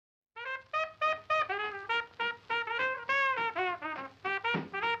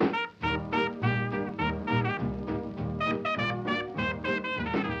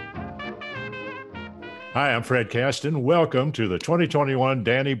Hi, I'm Fred Kasten. Welcome to the 2021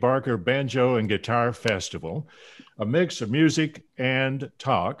 Danny Barker Banjo and Guitar Festival, a mix of music and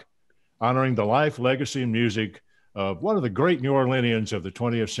talk honoring the life, legacy, and music of one of the great New Orleanians of the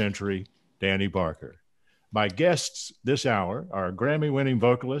 20th century, Danny Barker. My guests this hour are Grammy-winning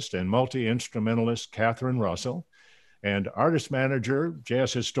vocalist and multi-instrumentalist Catherine Russell and artist manager,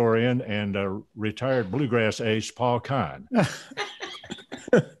 jazz historian, and retired bluegrass ace Paul Kahn.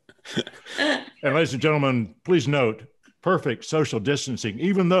 And ladies and gentlemen, please note, perfect social distancing,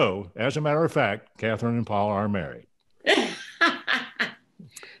 even though, as a matter of fact, Catherine and Paul are married.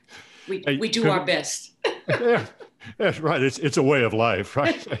 we do our best. Yeah, that's right. It's a way of life,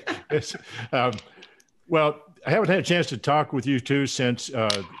 right? Well, I haven't had a chance to talk with you two since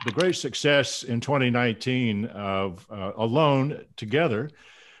the great success in 2019 of Alone Together,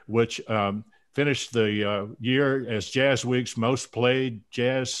 which finished the year as Jazz Week's most played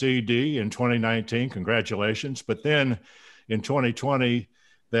jazz CD in 2019. Congratulations. But then in 2020,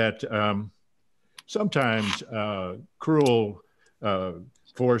 that sometimes cruel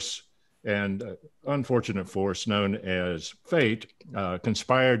force and unfortunate force known as fate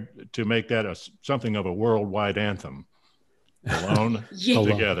conspired to make that something of a worldwide anthem. Alone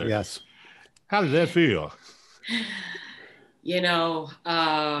Together. Yes. How did that feel?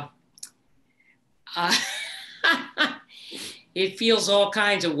 It feels all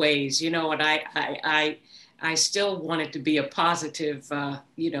kinds of ways, and I still want it to be a positive,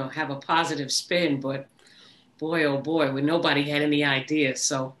 have a positive spin, but boy, oh boy, when nobody had any ideas.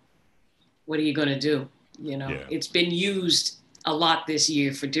 So what are you going to do? It's been used a lot this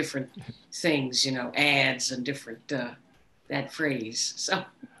year for different things, ads and different, that phrase. So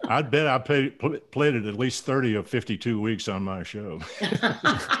I'd bet I played it at least 30 of 52 weeks on my show.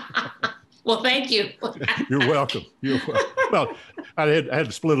 Well, thank you. You're welcome. Well, I had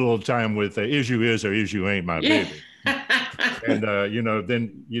to split a little time with Is You Is or Is You Ain't My Baby. And,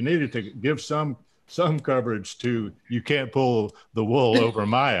 then you needed to give some coverage to You Can't Pull the Wool Over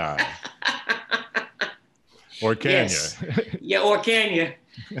My Eye. Or can you? Yeah, or can you?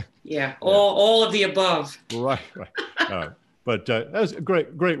 Yeah, all of the above. Right. But that's a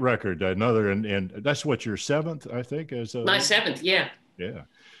great record. Another, and that's what, your seventh, I think? My seventh, yeah. Yeah.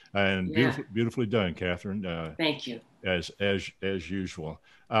 And beautifully done, Catherine. Thank you. As usual.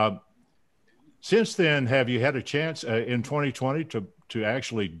 Since then, have you had a chance in 2020 to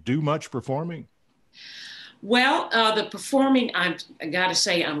actually do much performing? Well, the performing, I got to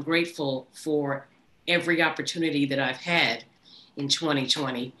say, I'm grateful for every opportunity that I've had in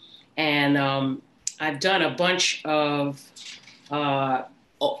 2020. And I've done a bunch of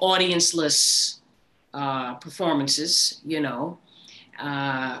audienceless performances,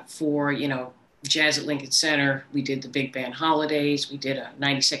 for, Jazz at Lincoln Center. We did the Big Band Holidays. We did a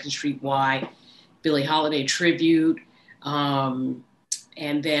 92nd Street Y Billie Holiday tribute. And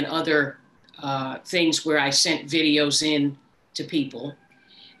then other things where I sent videos in to people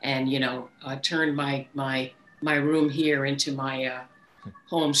and, turned my room here into my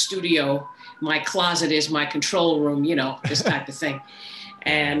home studio. My closet is my control room, this type of thing.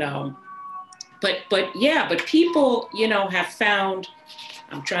 And, but people, have found,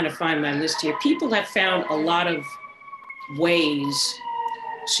 I'm trying to find my list here. People have found a lot of ways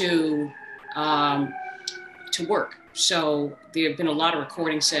to work. So there have been a lot of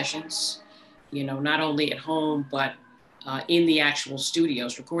recording sessions, not only at home, but in the actual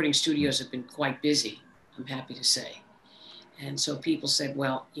studios. Recording studios have been quite busy, I'm happy to say. And so people said,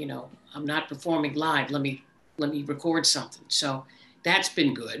 well, I'm not performing live. Let me record something. So that's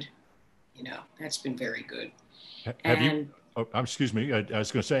been good. That's been very good. Excuse me. I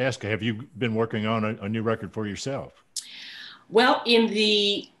was going to ask, have you been working on a new record for yourself? Well, in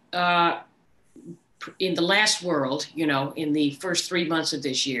the last world, in the first 3 months of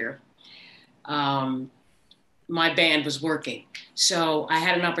this year, my band was working. So I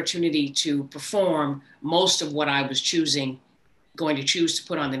had an opportunity to perform most of what I was going to choose to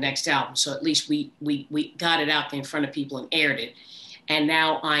put on the next album. So at least we got it out there in front of people and aired it. And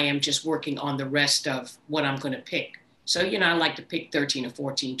now I am just working on the rest of what I'm going to pick. So, I like to pick 13 or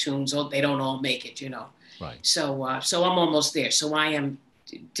 14 tunes. They don't all make it, Right. So I'm almost there. So I am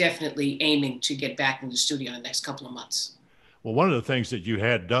definitely aiming to get back in the studio in the next couple of months. Well, one of the things that you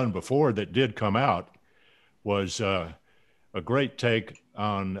had done before that did come out was a great take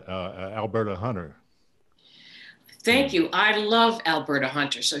on Alberta Hunter. Thank you. I love Alberta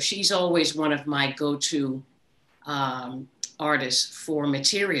Hunter. So she's always one of my go-to artists for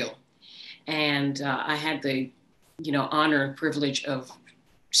material. And I had the honor and privilege of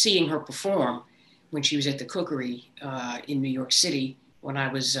seeing her perform when she was at the Cookery in New York City when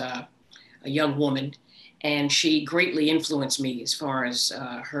I was a young woman. And she greatly influenced me as far as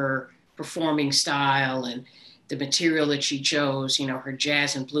her performing style and the material that she chose, you know, her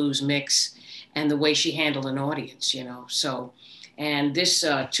jazz and blues mix and the way she handled an audience, you know. So, and this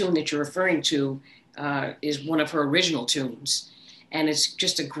tune that you're referring to is one of her original tunes. And it's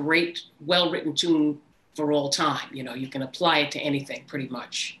just a great, well-written tune for all time. You know, you can apply it to anything pretty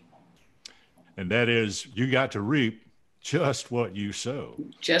much. And that is, you got to reap just what you sow.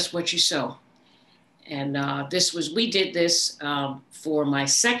 Just what you sow. And we did this for my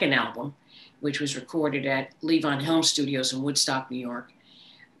second album, which was recorded at Levon Helm Studios in Woodstock, New York,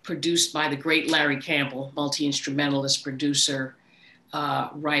 produced by the great Larry Campbell, multi-instrumentalist, producer,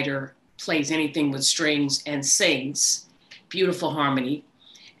 writer, plays anything with strings and sings, beautiful harmony.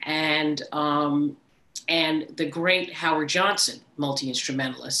 And the great Howard Johnson,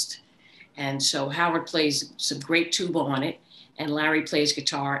 multi-instrumentalist. And so Howard plays some great tuba on it, and Larry plays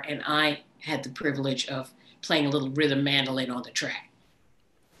guitar, and I had the privilege of playing a little rhythm mandolin on the track.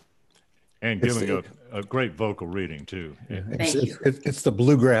 And giving a great vocal reading, too. Thank you. It's the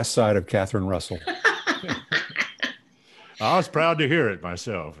bluegrass side of Catherine Russell. I was proud to hear it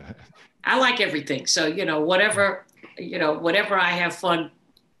myself. I like everything. So, you know, whatever I have fun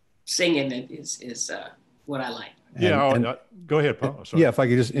singing is what I like. Yeah, go ahead, Paul. Yeah, if I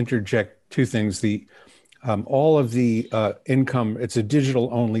could just interject two things. All of the income, it's a digital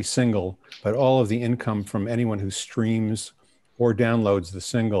only single, but all of the income from anyone who streams or downloads the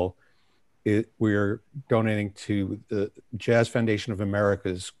single, we're donating to the Jazz Foundation of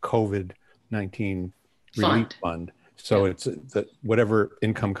America's COVID-19 relief fund. So it's whatever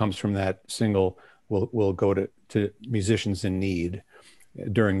income comes from that single will go to musicians in need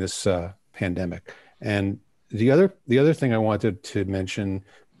during this pandemic. And the other thing I wanted to mention,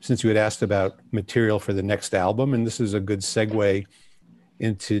 since you had asked about material for the next album, and this is a good segue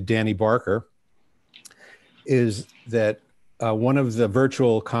into Danny Barker, is that one of the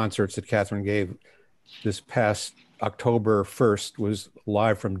virtual concerts that Catherine gave this past October 1st was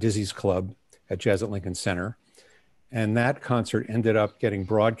live from Dizzy's Club at Jazz at Lincoln Center. And that concert ended up getting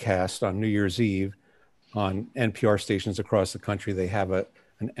broadcast on New Year's Eve on NPR stations across the country. They have an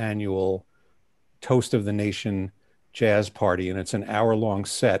annual Toast of the Nation jazz party, and it's an hour-long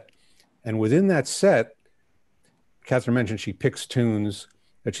set. And within that set, Catherine mentioned she picks tunes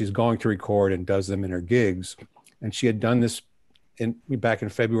that she's going to record and does them in her gigs. And she had done this back in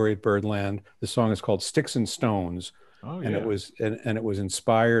February at Birdland. The song is called Sticks and Stones. Oh, yeah. And it was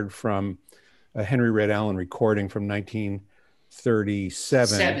inspired from a Henry Red Allen recording from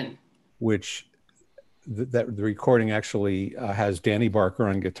 1937, which the recording actually has Danny Barker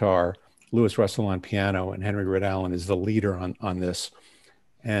on guitar, Louis Russell on piano, and Henry Red Allen is the leader on this.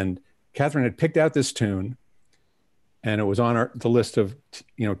 And Catherine had picked out this tune, and it was on the list of,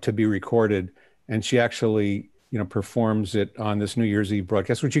 to be recorded. And she actually, performs it on this New Year's Eve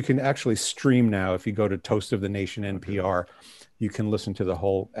broadcast, which you can actually stream now. If you go to Toast of the Nation NPR, you can listen to the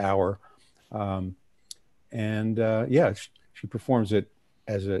whole hour. She performs it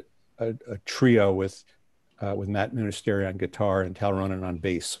as a trio with Matt Munisteri on guitar and Tal Ronan on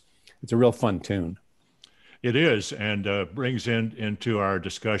bass. It's a real fun tune. It is, and brings into our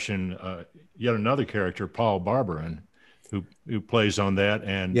discussion yet another character, Paul Barberin, who plays on that,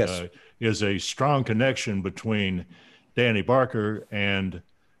 and yes. Is a strong connection between Danny Barker and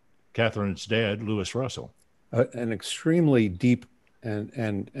Catherine's dad, Louis Russell. An extremely deep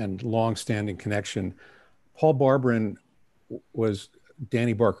and long-standing connection. Paul Barberin was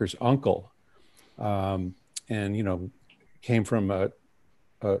Danny Barker's uncle, and came from a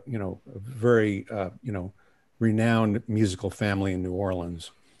very renowned musical family in New Orleans,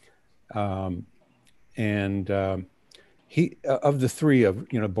 he of the three of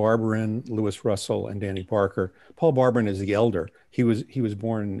Barberin, Louis Russell, and Danny Barker, Paul Barberin is the elder. He was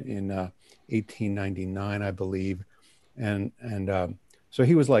born in 1899, I believe, and so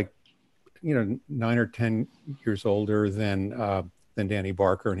he was like 9 or 10 years older than Danny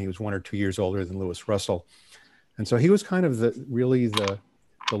Barker, and he was 1 or 2 years older than Louis Russell, and so he was kind of the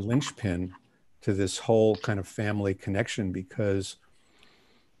linchpin to this whole kind of family connection, because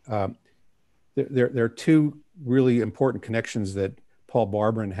there are two really important connections that Paul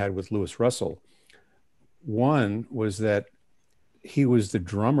Barberin had with Louis Russell. One was that he was the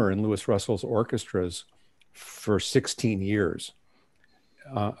drummer in Louis Russell's orchestras for 16 years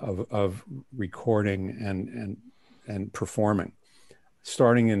of recording and performing,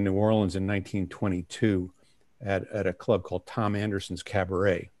 starting in New Orleans in 1922 at a club called Tom Anderson's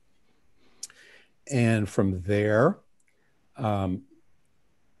Cabaret. And from there, 4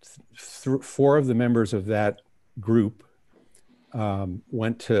 of the members of that group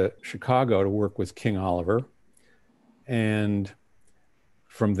went to Chicago to work with King Oliver. And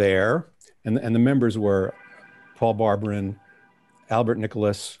from there, and the members were Paul Barberin, Albert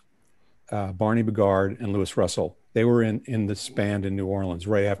Nicholas, Barney Bigard, and Louis Russell. They were in this band in New Orleans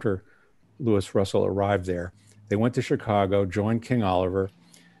right after Louis Russell arrived there. They went to Chicago, joined King Oliver,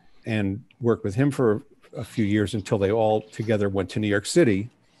 and worked with him for a few years until they all together went to New York City.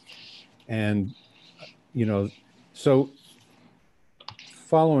 And, so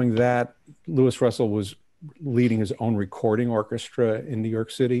following that, Louis Russell was leading his own recording orchestra in New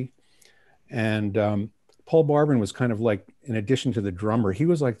York City. And Paul Barberin was kind of like, in addition to the drummer, he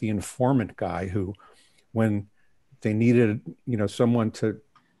was like the informant guy who, when they needed, someone to,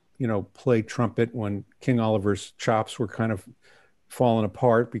 play trumpet when King Oliver's chops were kind of falling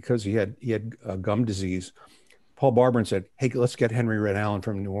apart because he had gum disease, Paul Barberin said, "Hey, let's get Henry Red Allen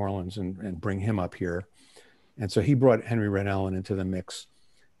from New Orleans and bring him up here." And so he brought Henry Red Allen into the mix.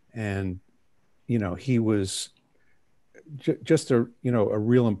 And, he was just a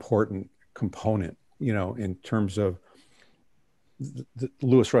real important component, in terms of the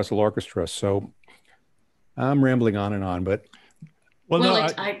Louis Russell Orchestra. So I'm rambling on and on, but. Well, no,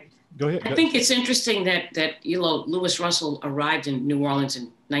 go ahead. I think it's interesting that Louis Russell arrived in New Orleans in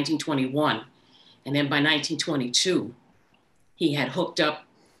 1921, and then by 1922, he had hooked up,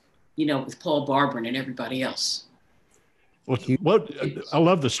 with Paul Barberin and everybody else. Well, I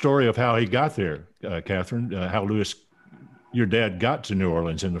love the story of how he got there, Catherine. How your dad got to New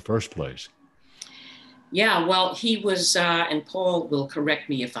Orleans in the first place. Yeah, well, he was, and Paul will correct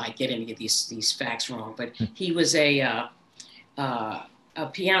me if I get any of these facts wrong, but he was a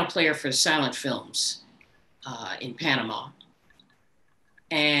piano player for silent films in Panama,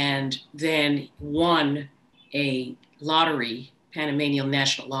 and then won a lottery, Panamanian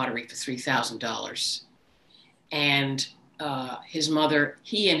National Lottery, for $3,000. And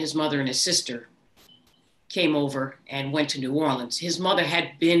he and his mother and his sister came over and went to New Orleans. His mother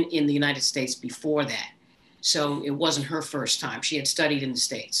had been in the United States before that, so it wasn't her first time. She had studied in the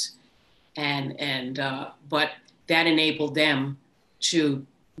States, but that enabled them to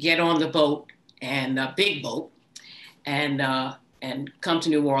get on the boat, and a big boat, and come to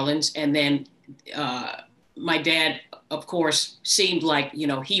New Orleans. And then my dad, of course, seemed like he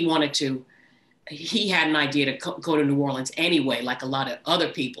had an idea to go to New Orleans anyway, like a lot of other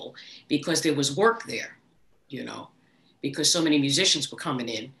people, because there was work there, because so many musicians were coming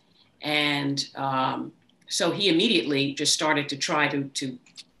in. And so he immediately just started to try to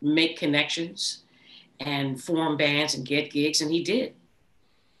make connections and form bands and get gigs, and he did.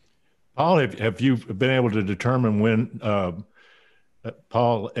 Paul, have you been able to determine when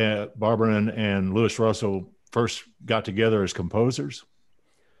Paul Barberin and Louis Russell first got together as composers?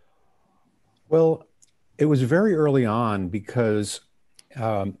 Well, it was very early on because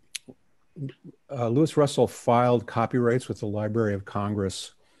Louis Russell filed copyrights with the Library of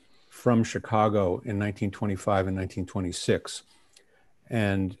Congress from Chicago in 1925 and 1926.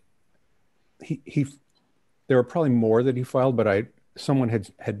 And there were probably more that he filed, but someone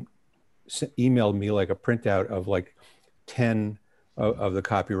had emailed me like a printout of like 10 of the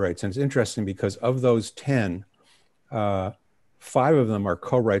copyrights. And it's interesting because of those 10, 5 of them are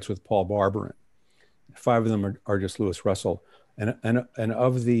co-writes with Paul Barberin. 5 of them are just Louis Russell. And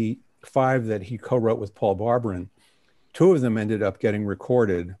of the 5 that he co-wrote with Paul Barberin, 2 of them ended up getting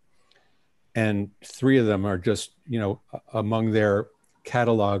recorded. And 3 of them are just, among their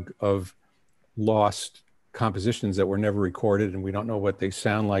catalog of lost compositions that were never recorded, and we don't know what they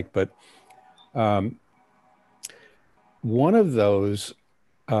sound like. But one of those,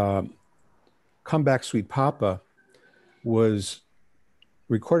 Come Back Sweet Papa, was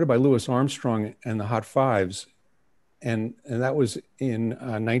recorded by Louis Armstrong and the Hot Fives, and that was in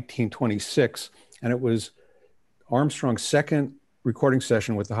 1926, and it was Armstrong's second recording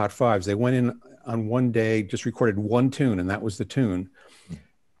session with the Hot Fives. They went in on one day, just recorded one tune, and that was the tune.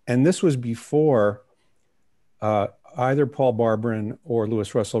 And this was before either Paul Barberin or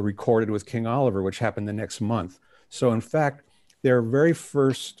Louis Russell recorded with King Oliver, which happened the next month. So in fact, their very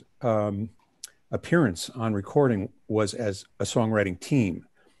first appearance on recording was as a songwriting team.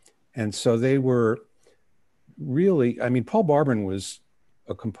 And so they were really, Paul Barberin was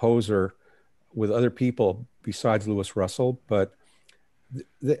a composer with other people besides Louis Russell, but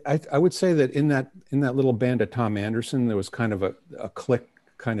I would say that in that little band of Tom Anderson, there was kind of a clique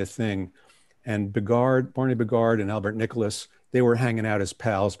kind of thing. And Barney Bigard and Albert Nicholas, they were hanging out as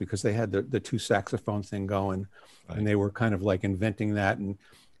pals because they had the 2 saxophone thing going. Right. And they were kind of like inventing that. And,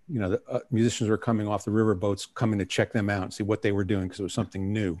 the musicians were coming off the river boats, coming to check them out and see what they were doing because it was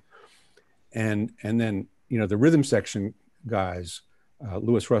something new. And then, the rhythm section guys,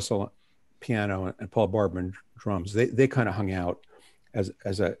 Louis Russell piano and Paul Barber drums. They kind of hung out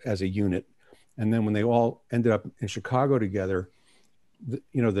as a unit, and then when they all ended up in Chicago together,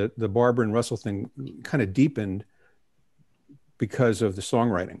 the Barber and Russell thing kind of deepened because of the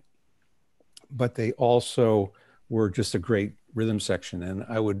songwriting, but they also were just a great rhythm section. And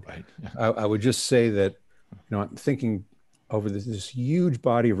I would just say that, I'm thinking over this huge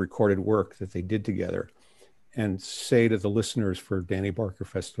body of recorded work that they did together, and say to the listeners for Danny Barker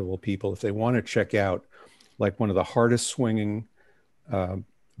Festival people, if they want to check out like one of the hardest swinging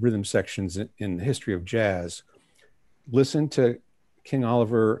rhythm sections in the history of jazz, listen to King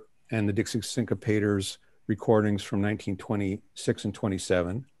Oliver and the Dixie Syncopators recordings from 1926 and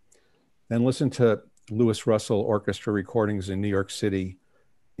 27. Then listen to Louis Russell Orchestra recordings in New York City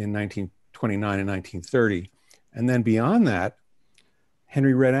in 1929 and 1930. And then beyond that,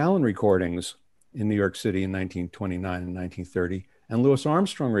 Henry Red Allen recordings in New York City in 1929 and 1930, and Louis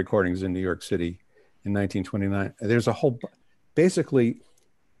Armstrong recordings in New York City in 1929. There's a whole, basically,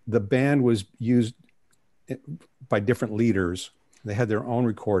 the band was used by different leaders. They had their own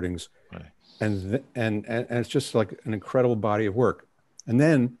recordings, right. and it's just like an incredible body of work. And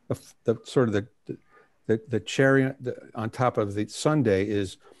then the cherry on top of the sundae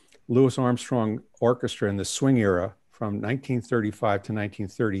is Louis Armstrong Orchestra in the swing era from 1935 to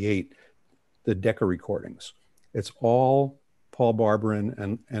 1938, the Decca recordings. It's all Paul Barber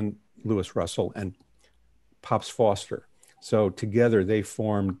and Louis Russell and Pops Foster. So together they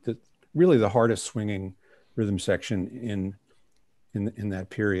formed really the hardest swinging rhythm section in that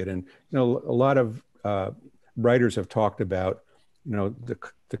period. And a lot of writers have talked about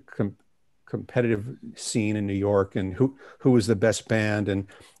the competitive scene in New York and who was the best band. And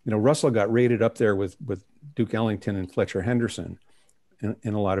Russell got rated up there with Duke Ellington and Fletcher Henderson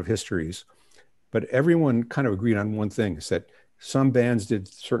in a lot of histories. But everyone kind of agreed on one thing, is that some bands did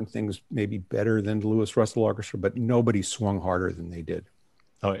certain things maybe better than the Louis Russell Orchestra, but nobody swung harder than they did.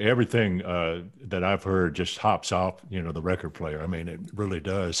 Everything that I've heard just hops off, the record player. I mean, it really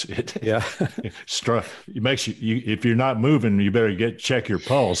does. It makes you, if you're not moving, you better check your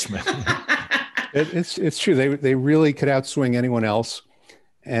pulse, man. It's true. They really could outswing anyone else.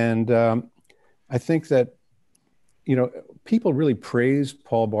 And I think that, people really praise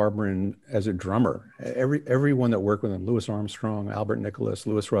Paul Barber as a drummer. Everyone that worked with him, Louis Armstrong, Albert Nicholas,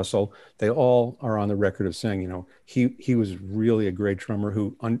 Louis Russell, they all are on the record of saying, he was really a great drummer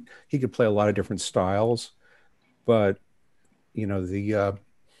he could play a lot of different styles. But, the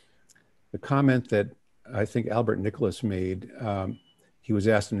comment that I think Albert Nicholas made, he was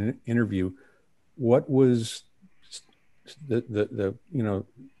asked in an interview, what was the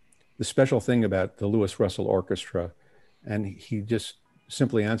special thing about the Louis Russell Orchestra? And he just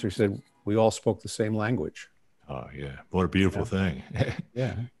simply answered, he said, we all spoke the same language. Oh, yeah. What a beautiful thing.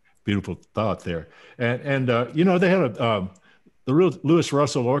 Yeah. Beautiful thought there. And they had the Louis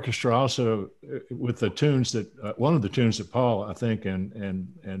Russell Orchestra also with the tunes that, one of the tunes that Paul, I think,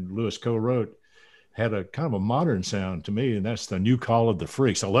 and Louis co-wrote, had a kind of a modern sound to me, and that's the New Call of the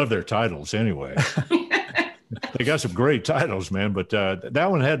Freaks. I love their titles anyway. They got some great titles, man, but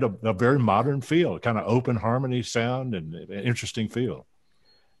that one had a very modern feel, kind of open harmony sound and an interesting feel.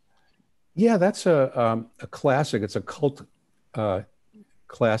 Yeah, that's a classic. It's a cult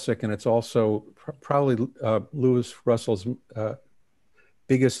classic, and it's also probably Louis Russell's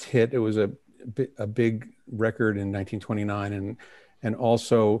biggest hit. It was a big record in 1929, and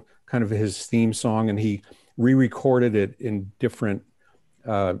also kind of his theme song, and he re-recorded it in different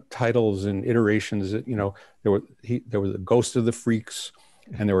titles and iterations. There was the Ghost of the Freaks,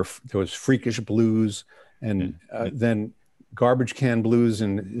 and there was Freakish Blues, and then Garbage Can Blues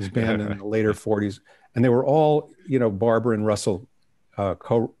and his band in the later 40s, and they were all Barber and Russell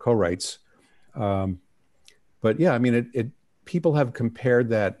co-writes. But yeah, I mean, people have compared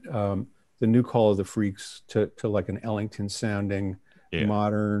that the New Call of the Freaks to like an Ellington sounding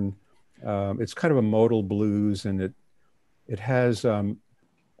modern. It's kind of a modal blues, and it has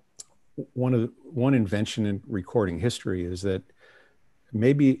one invention in recording history is that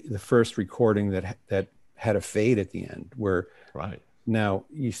maybe the first recording that had a fade at the end, where now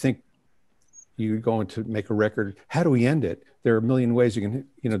you think you're going to make a record, how do we end it? There are a million ways you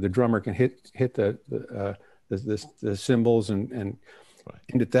can, the drummer can hit the cymbals and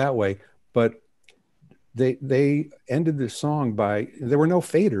end it that way. But they ended the song there were no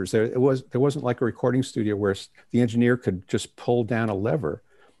faders. There wasn't like a recording studio where the engineer could just pull down a lever.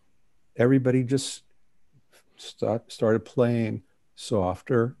 Everybody just started playing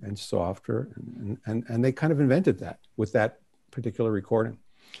softer and softer, and they kind of invented that with that particular recording.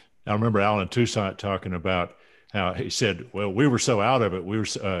 I remember Alan Toussaint talking about how he said, well, we were so out of it, we were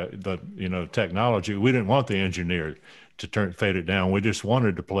the technology, we didn't want the engineer to fade it down. We just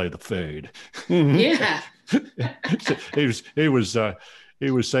wanted to play the fade. Yeah. He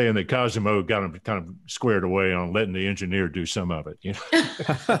was saying that Cosimo got him kind of squared away on letting the engineer do some of it, you know.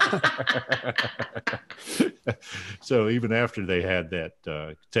 So even after they had that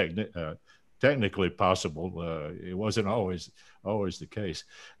technically possible, it wasn't always the case.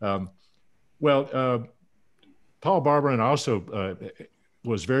 Paul Barberin also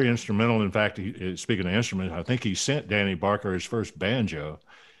was very instrumental. In fact, speaking of instruments, I think he sent Danny Barker his first banjo,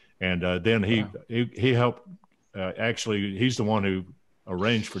 and then he helped. Actually, he's the one who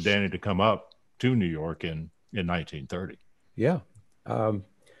arranged for Danny to come up to New York in 1930. Yeah.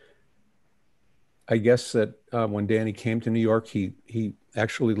 I guess that when Danny came to New York, he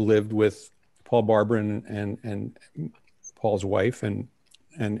actually lived with Paul Barberin and Paul's wife and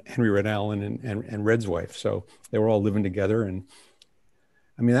Henry Red Allen and Red's wife. So they were all living together. And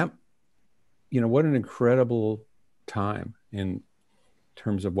I mean, that, what an incredible time in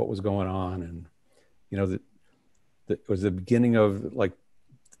terms of what was going on. And, it was the beginning of like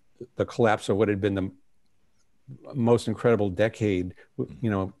the collapse of what had been the most incredible decade.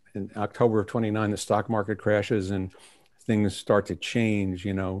 In October of 29, the stock market crashes and things start to change,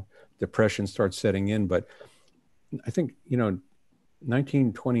 depression starts setting in. But I think,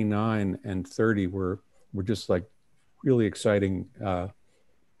 1929 and 30 were just like really exciting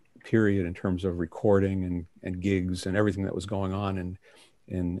period in terms of recording and gigs and everything that was going on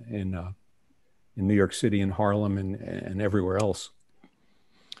in New York City and Harlem and everywhere else.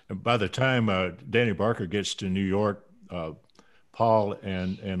 By the time Danny Barker gets to New York, Paul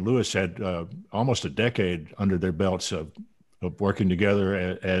and Louis had almost a decade under their belts of working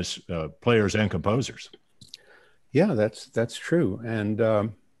together as players and composers. Yeah, that's true, and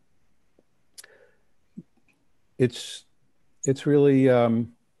it's really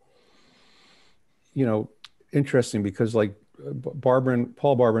interesting because like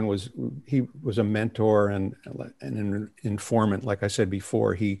Paul Barberin was a mentor and an informant. Like I said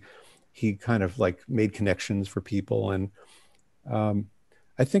before, he kind of like made connections for people, and I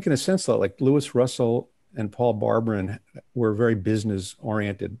think in a sense that like Louis Russell and Paul Barberin were very business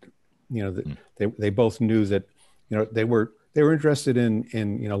oriented. They both knew that they were interested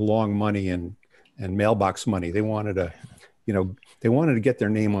in long money and mailbox money. They wanted to get their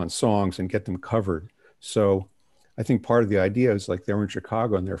name on songs and get them covered. So I think part of the idea is like they were in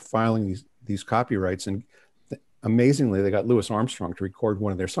Chicago and they're filing these copyrights, and amazingly they got Louis Armstrong to record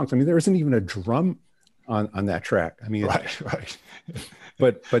one of their songs. I mean, there isn't even a drum on that track. I mean, right.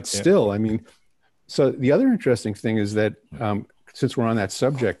 But still, yeah. I mean, so the other interesting thing is that since we're on that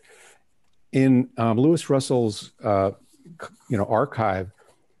subject, in Louis Russell's archive,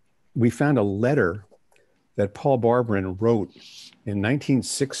 we found a letter that Paul Barberin wrote in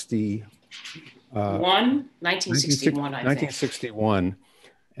 1961, I think. 1961.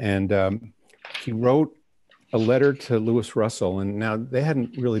 And he wrote a letter to Louis Russell. And now they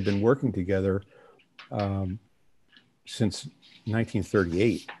hadn't really been working together since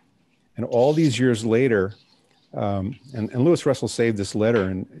 1938. And all these years later, and Louis Russell saved this letter.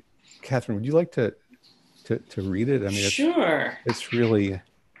 And Catherine, would you like to read it? I mean, sure. It's really...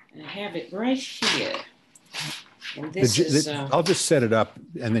 I have it right here. And this I'll just set it up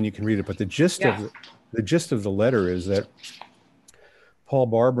and then you can read it. But the gist of the letter is that Paul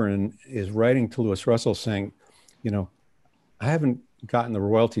Barberin is writing to Louis Russell saying, I haven't gotten the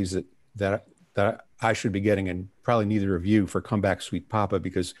royalties that I should be getting, and probably neither of you, for Come Back Sweet Papa,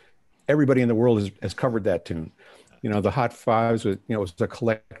 because everybody in the world has covered that tune. The Hot Fives, it was the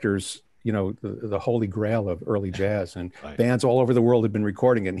collectors, the holy grail of early jazz, and right. Bands all over the world had been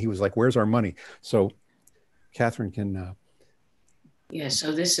recording it. And he was like, where's our money? So Catherine can. Yeah,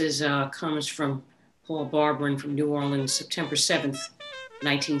 so this comes from Paul Barberin from New Orleans, September 7th,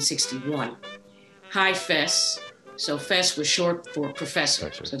 1961. Hi, Fess. So Fess was short for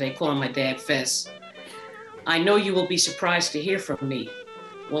professor, so they call my dad Fess. I know you will be surprised to hear from me.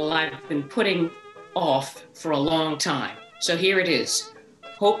 Well, I've been putting off for a long time. So here it is.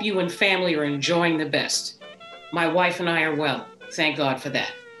 Hope you and family are enjoying the best. My wife and I are well. Thank God for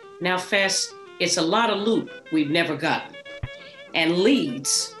that. Now, Fess, it's a lot of loot we've never gotten. And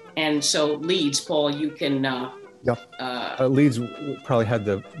Leeds, Paul, you can... Leeds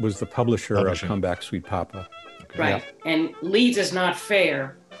probably was the publisher of Come Back Sweet Papa. Okay. Right. Yeah. And Leeds is not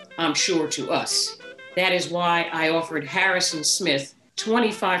fair, I'm sure, to us. That is why I offered Harrison Smith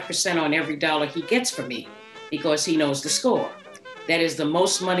 25% on every dollar he gets from me, because he knows the score. That is the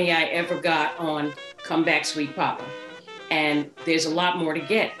most money I ever got on Come Back Sweet Papa. And there's a lot more to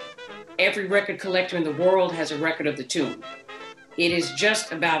get. every record collector in the world has a record of the tune. It is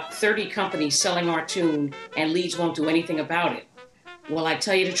just about 30 companies selling our tune, and Leeds won't do anything about it. Well, I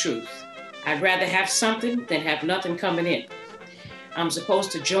tell you the truth. I'd rather have something than have nothing coming in. I'm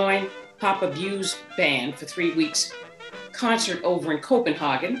supposed to join Papa Bu's band for 3 weeks concert over in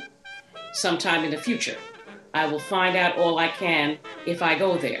Copenhagen sometime in the future. I will find out all I can if I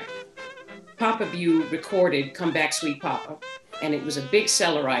go there. Papa Bu recorded Come Back Sweet Papa, and it was a big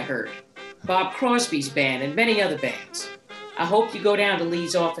seller, I heard. Bob Crosby's band and many other bands. I hope you go down to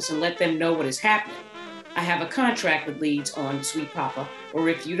Leeds' office and let them know what is happening. I have a contract with Leeds on Sweet Papa, or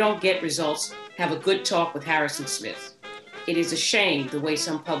if you don't get results, have a good talk with Harrison Smith. It is a shame the way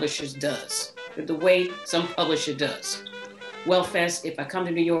some publisher does. Well, Fez, if I come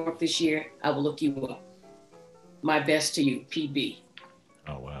to New York this year, I will look you up. My best to you, PB.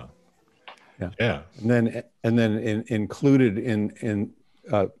 Oh, wow. Yeah. And then included in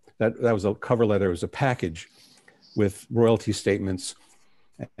that was a cover letter. It was a package with royalty statements,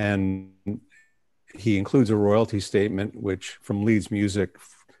 and he includes a royalty statement which from Leeds Music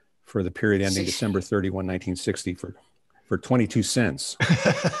for the period ending December 31, 1960 for 22 cents.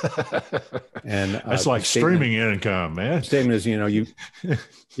 And that's like streaming income, man. The statement is,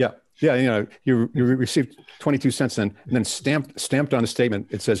 you received 22 cents and then stamped on a statement.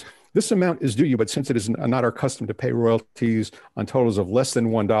 It says, this amount is due you, but since it is not our custom to pay royalties on totals of less than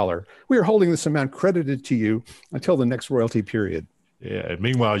 $1, we are holding this amount credited to you until the next royalty period. Yeah.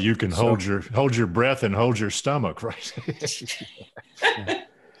 Meanwhile, you can hold your breath and hold your stomach, right?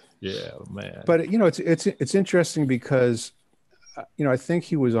 Yeah, man. But it's interesting because I think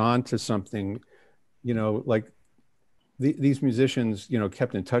he was on to something. Like these musicians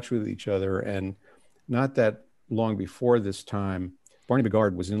kept in touch with each other, and not that long before this time, Barney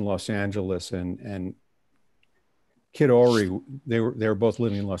Bigard was in Los Angeles, and Kid Ory, they were both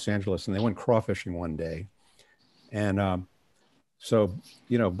living in Los Angeles, and they went crawfishing one day, and so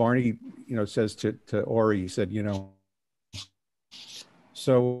Barney says to Ory, he said,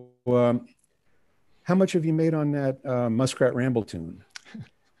 so how much have you made on that Muskrat Ramble tune?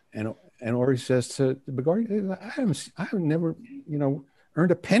 And Ory says to Bigard, I have never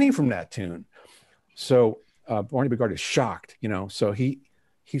earned a penny from that tune. So Barney Bigard is shocked, so he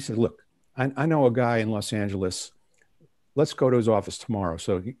said, look, I know a guy in Los Angeles. Let's go to his office tomorrow.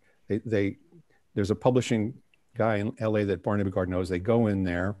 So there's a publishing guy in LA that Barney Bigard knows. They go in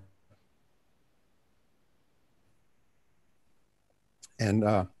there,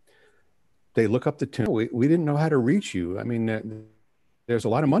 and they look up the tune. We didn't know how to reach you. I mean, there's a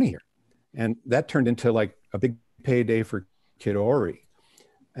lot of money here. And that turned into like a big payday for Kid Ory.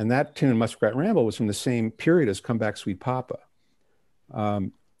 And that tune, Muskrat Ramble, was from the same period as Come Back Sweet Papa.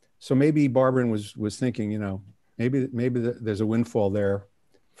 So maybe Barberin was thinking, maybe there's a windfall there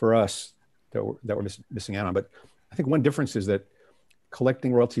for us that we're missing out on. But I think one difference is that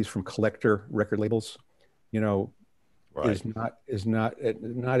collecting royalties from collector record labels, right, is not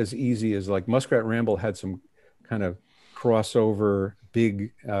as easy as like Muskrat Ramble had some kind of crossover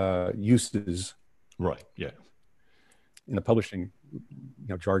big uses, right? Yeah, in the publishing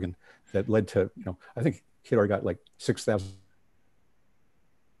jargon that led to I think Kid Ory got like 6,000,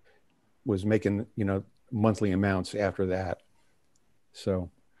 was making monthly amounts after that. So,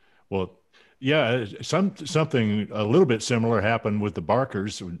 well, yeah, something a little bit similar happened with the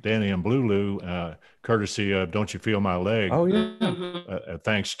Barkers, Danny and Blue Lou, courtesy of "Don't You Feel My Leg." Oh yeah,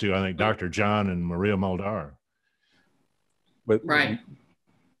 thanks to I think Dr. John and Maria Muldaur. Right.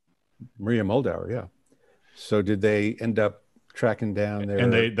 Maria Muldaur, yeah. So did they end up tracking down there?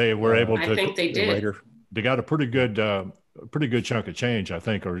 And they were able to. I think they did. Later. They got a pretty good chunk of change, I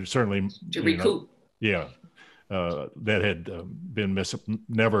think, or certainly to recoup. That had been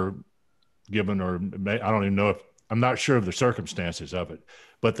never given, or I don't even know if, I'm not sure of the circumstances of it,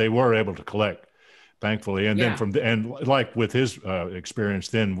 but they were able to collect, thankfully, and then and like with his experience,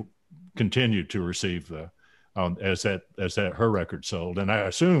 then continued to receive as her record sold. And I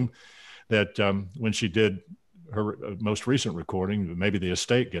assume that when she did her most recent recording, maybe the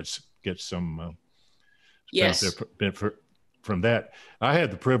estate gets some benefit from that. I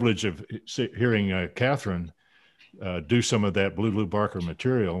had the privilege of hearing Catherine do some of that Blue Lou Barker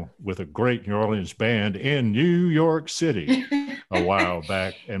material with a great New Orleans band in New York City a while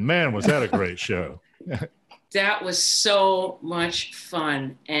back. And man, was that a great show. That was so much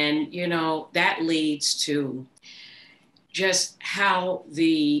fun. And, that leads to just how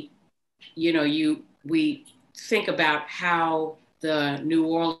we think about how the New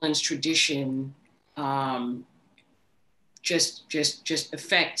Orleans tradition just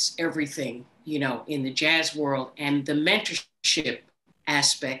affects everything, in the jazz world, and the mentorship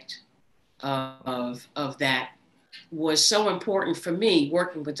aspect of that was so important for me,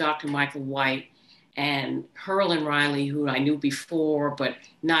 working with Dr. Michael White and Herlin Riley, who I knew before, but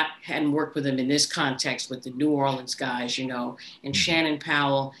hadn't worked with him in this context with the New Orleans guys, you know, and Shannon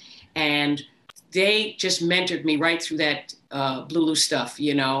Powell. And they just mentored me right through that Blue stuff,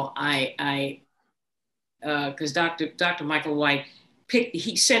 you know. Because Dr. Michael White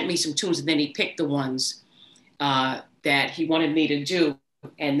he sent me some tunes, and then he picked the ones that he wanted me to do.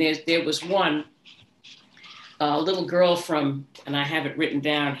 And there was one, little girl from, and I have it written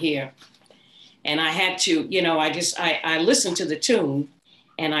down here. And I had to, you know, I listened to the tune,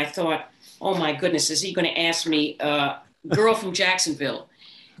 and I thought, oh my goodness, is he going to ask me, Girl from Jacksonville?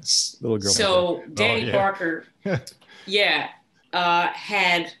 Little girl. So Danny Barker,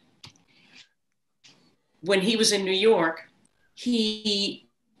 had, when he was in New York, a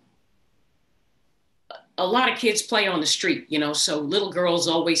lot of kids play on the street, you know, so little girls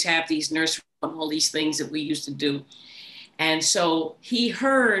always have these nursery, all these things that we used to do. And so he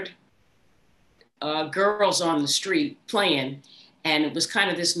heard girls on the street playing, and it was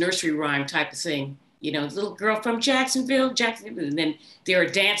kind of this nursery rhyme type of thing, you know, little girl from Jacksonville, and then there are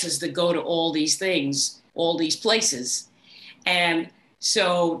dances that go to all these things, all these places. And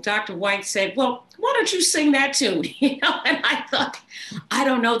so Dr. White said, well, why don't you sing that tune? You know, and I thought, I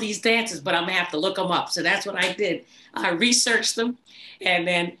don't know these dances, but I'm gonna have to look them up. So that's what I did. I researched them and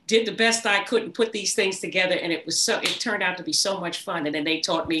then did the best I could and put these things together. And it turned out to be so much fun. And then they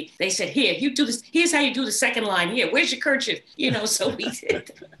taught me, they said, here, you do this. Here's how you do the second line here. Where's your kerchief? You know, so we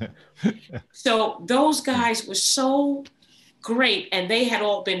did. So those guys were so great. And they had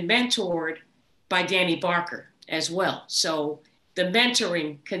all been mentored by Danny Barker as well. So the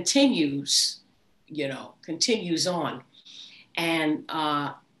mentoring continues on. And,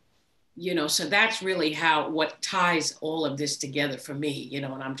 you know, so that's really what ties all of this together for me, you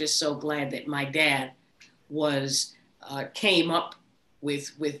know, and I'm just so glad that my dad came up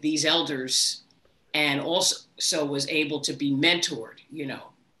with these elders and also was able to be mentored, you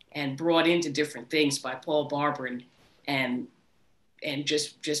know, and brought into different things by Paul Barber and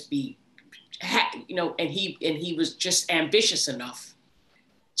just be, you know, and he was just ambitious enough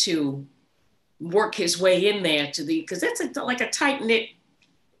to work his way in there because that's like a tight-knit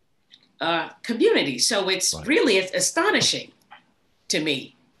community. So it's really astonishing to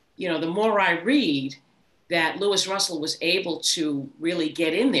me, you know, the more I read that Louis Russell was able to really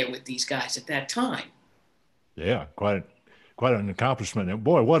get in there with these guys at that time. Yeah, quite an accomplishment. And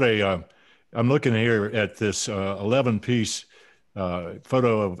boy, I'm looking here at this 11-piece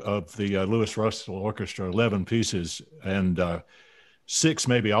photo of the Louis Russell Orchestra, 11 pieces, and 6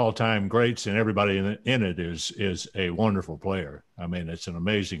 maybe all-time greats, and everybody in it is a wonderful player. I mean, it's an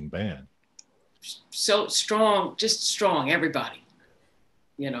amazing band. So strong, just strong, everybody,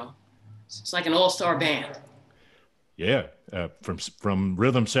 you know. It's like an all-star band. Yeah, from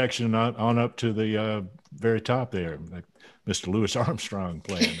rhythm section on up to the very top there, like Mr. Louis Armstrong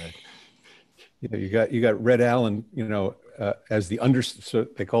playing that. Yeah, you got Red Allen, you know, as so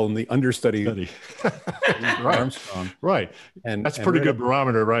they call him the understudy. Armstrong, right? And that's a pretty good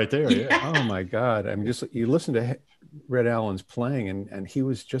barometer right there. Yeah. Oh my God! I mean, you listen to Red Allen's playing, and he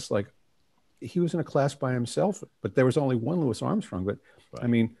was just like, he was in a class by himself. But there was only one Louis Armstrong. But I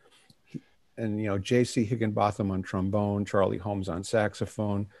mean, and you know, J.C. Higginbotham on trombone, Charlie Holmes on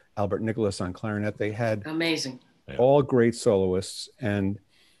saxophone, Albert Nicholas on clarinet. They had amazing, all great soloists, and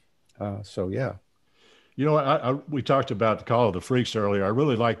so yeah. You know, we talked about the Call of the Freaks earlier. I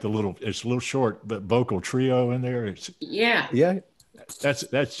really like it's a little short, but vocal trio in there. Yeah.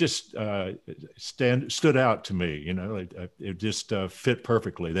 That's just stood out to me. You know, it just fit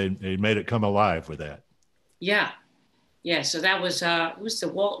perfectly. They made it come alive with that. Yeah. So that was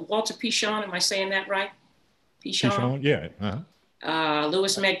the Walter Pichon. Am I saying that right? Pichon. Yeah. Uh-huh.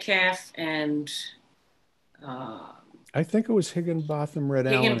 Louis Metcalf and. I think it was Higginbotham, Red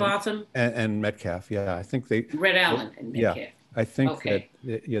Allen, and Metcalf. Yeah, I think they Red Allen and Metcalf. Yeah, I think that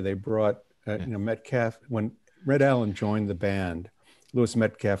they brought you know, Metcalf when Red Allen joined the band. Louis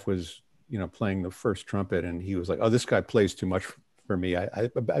Metcalf was, you know, playing the first trumpet, and he was like, "Oh, this guy plays too much for me.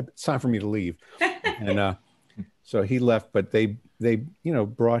 It's time for me to leave." And so he left, but they you know,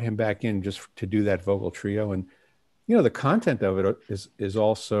 brought him back in just to do that vocal trio. And you know, the content of it is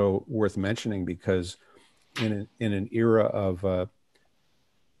also worth mentioning because in an era of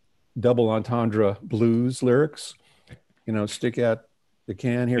double entendre blues lyrics, you know, stick out the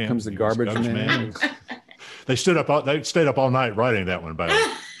can, here comes the garbage man. They stayed up all night writing that one, by the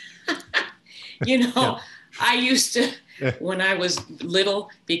way. You know, I used to, when I was little,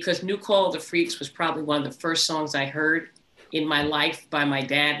 because New Call of the Freaks was probably one of the first songs I heard. in my life by my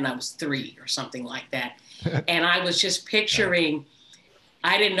dad, and I was 3 or something like that. And I was just picturing,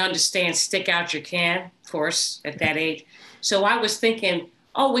 I didn't understand stick out your can, of course, at that age. So I was thinking,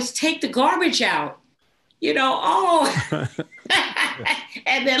 oh, it's take the garbage out, oh.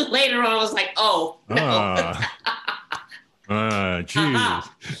 And then later on, I was like, oh, no. Geez.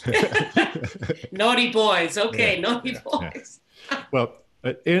 Naughty boys. Okay, naughty boys. Well,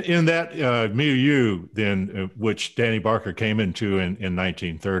 in that milieu, then, which Danny Barker came into in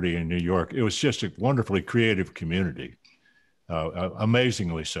 1930 in New York, it was just a wonderfully creative community,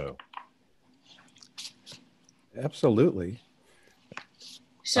 amazingly so. Absolutely.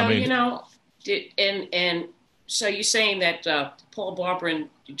 So, and so you're saying that Paul Barberin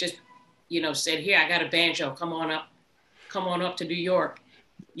just, said, here, I got a banjo, come on up to New York.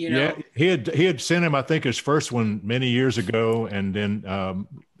 Yeah, he had sent him, I think, his first one many years ago, and then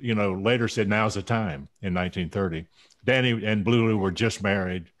later said now's the time in 1930. Danny and Blue were just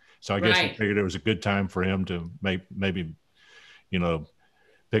married, so I guess he figured it was a good time for him to maybe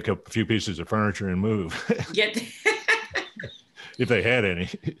pick up a few pieces of furniture and move. If they had any.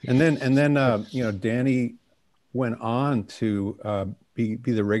 And then Danny went on to be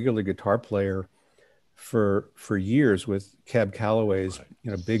the regular guitar player for years with Cab Calloway's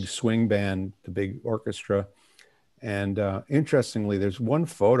big swing band, the big orchestra. And interestingly, there's one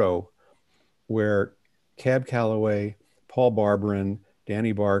photo where Cab Calloway, Paul Barberin,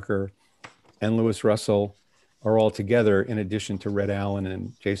 Danny Barker, and Louis Russell are all together, in addition to Red Allen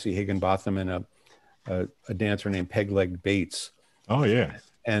and J.C. Higginbotham and a dancer named Peg-Leg Bates. Oh, yeah.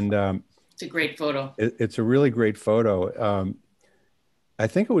 And it's a great photo. It's a really great photo. I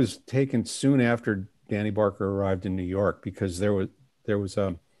think it was taken soon after Danny Barker arrived in New York, because there was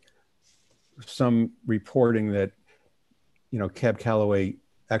some reporting that Cab Calloway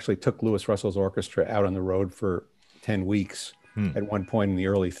actually took Louis Russell's orchestra out on the road for 10 weeks at one point in the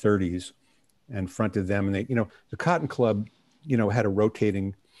early 30s and fronted them. And they, the Cotton Club, had a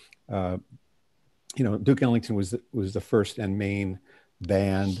rotating, Duke Ellington was the first and main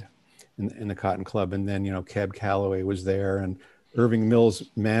band in the Cotton Club. And then, Cab Calloway was there, and Irving Mills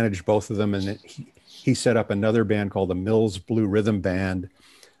managed both of them. And he set up another band called the Mills Blue Rhythm Band.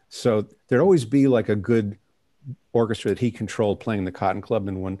 So there'd always be like a good orchestra that he controlled playing the Cotton Club.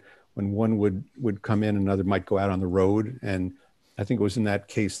 And when one would come in, another might go out on the road. And I think it was in that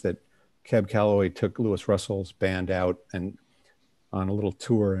case that Cab Calloway took Louis Russell's band out and on a little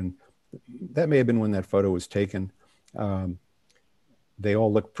tour. And that may have been when that photo was taken. They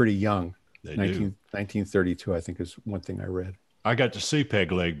all look pretty young. 1932, I think, is one thing I read. I got to see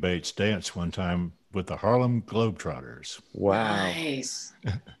Peg-Leg Bates dance one time with the Harlem Globetrotters. Wow. Nice.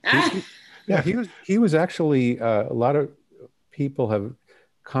 Yeah, he was actually, a lot of people have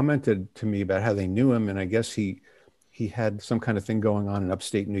commented to me about how they knew him. And I guess he had some kind of thing going on in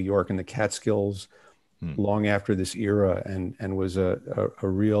upstate New York in the Catskills long after this era, and was a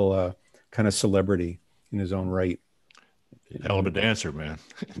real kind of celebrity in his own right. Hell of a dancer, man.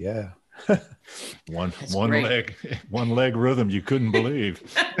 Yeah. one leg rhythm you couldn't believe.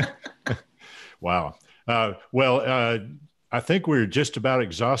 Wow. I think we're just about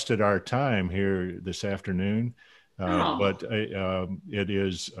exhausted our time here this afternoon, but it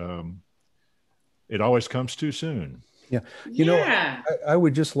always comes too soon. Yeah. I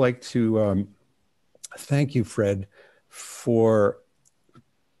would just like to thank you, Fred, for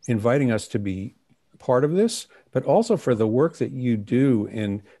inviting us to be part of this, but also for the work that you do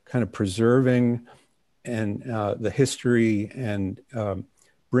in kind of preserving and the history and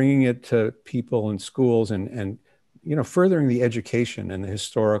bringing it to people in schools and furthering the education and the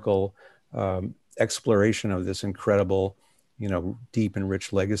historical exploration of this incredible, deep and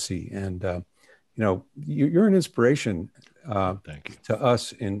rich legacy. And, you're an inspiration Thank you. to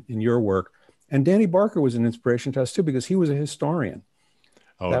us in your work. And Danny Barker was an inspiration to us too, because he was a historian.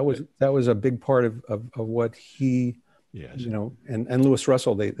 Oh, that was a big part of what he, yes. And Louis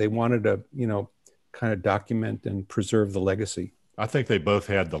Russell, they wanted to, kind of document and preserve the legacy. I think they both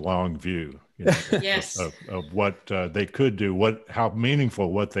had the long view Yes. of what they could do, how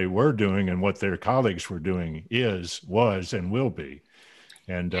meaningful what they were doing and what their colleagues were doing was, and will be.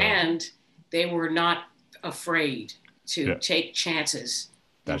 And they were not afraid to take chances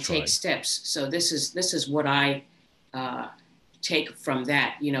and take steps. So this is what I take from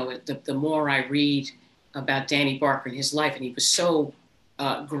that. The more I read about Danny Barker and his life, and he was so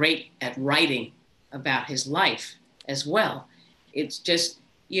great at writing about his life as well. It's just,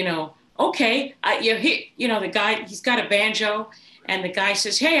 okay, the guy, he's got a banjo, and the guy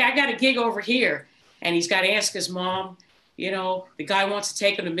says, hey, I got a gig over here. And he's got to ask his mom, the guy wants to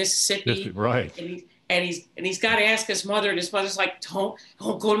take him to Mississippi. Right. and he's got to ask his mother, and his mother's like, don't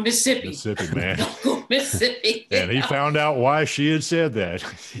go to Mississippi. Mississippi, man. Don't go to Mississippi. And he found out why she had said that.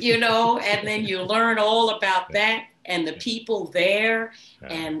 And then you learn all about that and the people there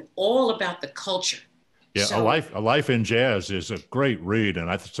and all about the culture. Yeah, so, a life in jazz is a great read, and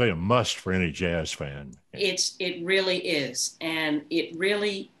I'd say a must for any jazz fan. It really is, and it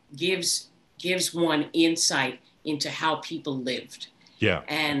really gives one insight into how people lived. Yeah.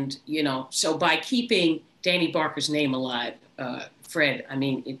 And so by keeping Danny Barker's name alive, Fred, I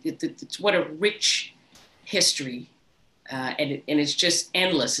mean, it's what a rich history, and it's just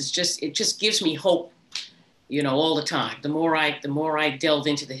endless. It just gives me hope, all the time. The more I delve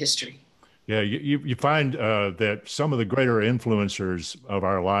into the history. Yeah, you find that some of the greater influencers of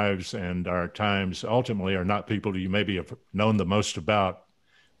our lives and our times ultimately are not people you maybe have known the most about,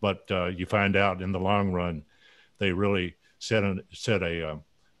 but you find out in the long run, they really set an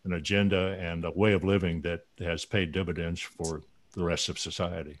agenda and a way of living that has paid dividends for the rest of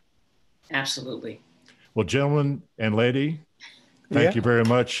society. Absolutely. Well, gentlemen and lady, thank you very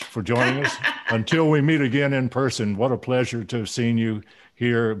much for joining us. Until we meet again in person, what a pleasure to have seen you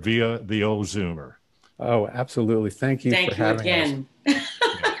here via the old Zoomer. Oh, absolutely. Thank you for having again. us.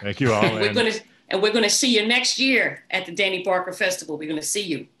 Thank you all. And we're going to see you next year at the Danny Barker Festival. We're going to see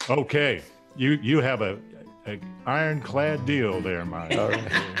you. Okay. You have a ironclad deal there, Mike. All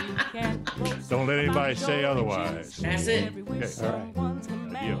right. Don't let anybody say otherwise. That's it. Okay. All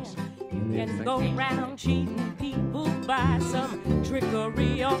right. Adios. You can go around cheating people by some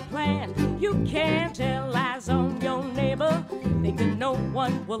trickery or plan. You can't tell lies on your neighbor, thinking no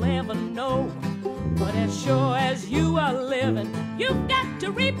one will ever know. But as sure as you are living, you've got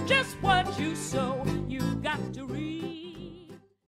to reap just what you sow. You've got